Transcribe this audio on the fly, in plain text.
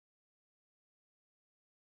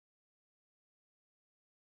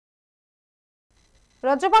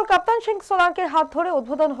রাজ্যপাল কাপ্তান সিং সোলাঙ্কির হাত ধরে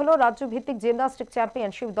উদ্বোধন হলো রাজ্যভিত্তিক জিমন্যাস্টিক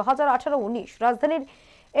চ্যাম্পিয়নশিপ 2018-19। রাজধানীর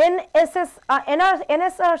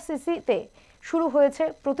এনএসআরসিসিতে শুরু হয়েছে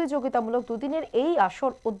প্রতিযোগিতামূলক দুদিনের এই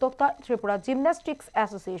আসর। উদ্যোক্তা ত্রিপুরা জিমন্যাস্টিক্স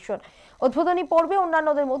অ্যাসোসিয়েশন। উদ্বোধনী পর্বে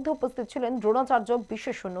অন্যান্যদের মধ্যে উপস্থিত ছিলেন দ্রোণাচার্য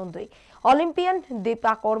বিশ্বেশ্বর নন্দী, অলিম্পিয়ান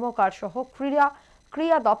দীপা কর্মকার সহ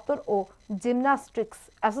ক্রীড়া দপ্তর ও জিমন্যাস্টিক্স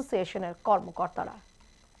অ্যাসোসিয়েশনের কর্মকর্তারা।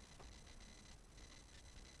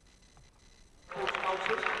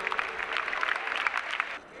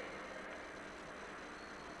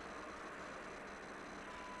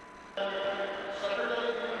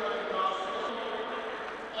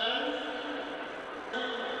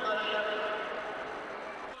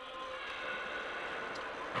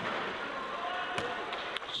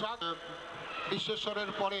 বিশ্বেশ্বরের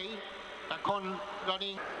পরেই এখন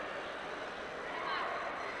running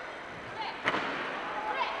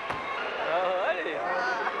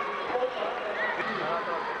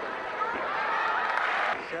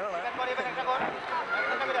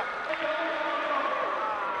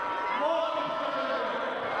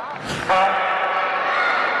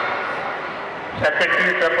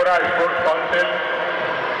secretary Tripura sports council,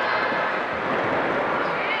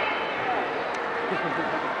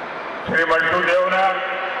 Shri Mantu देवना,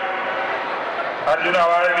 Arjun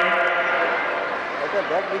awardee,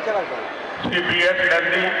 Shri BS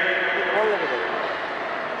Nandi,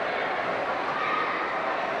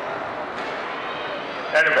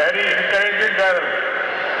 and very encouraging girl,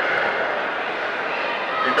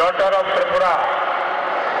 the daughter of Tripura,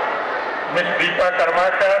 Miss Deepa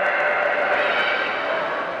Karmakar,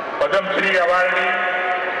 Padam Shri Awardee,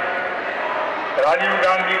 Rajiv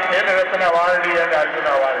Gandhi Khel Ratna Awardee and Arjun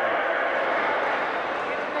Awardee.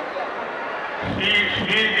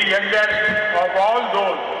 She is the youngest of all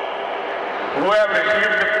those who have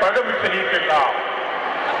received the Padam Shri till now.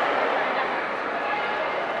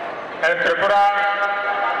 And Tripura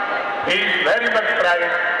is very much proud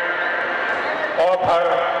of her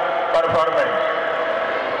performance.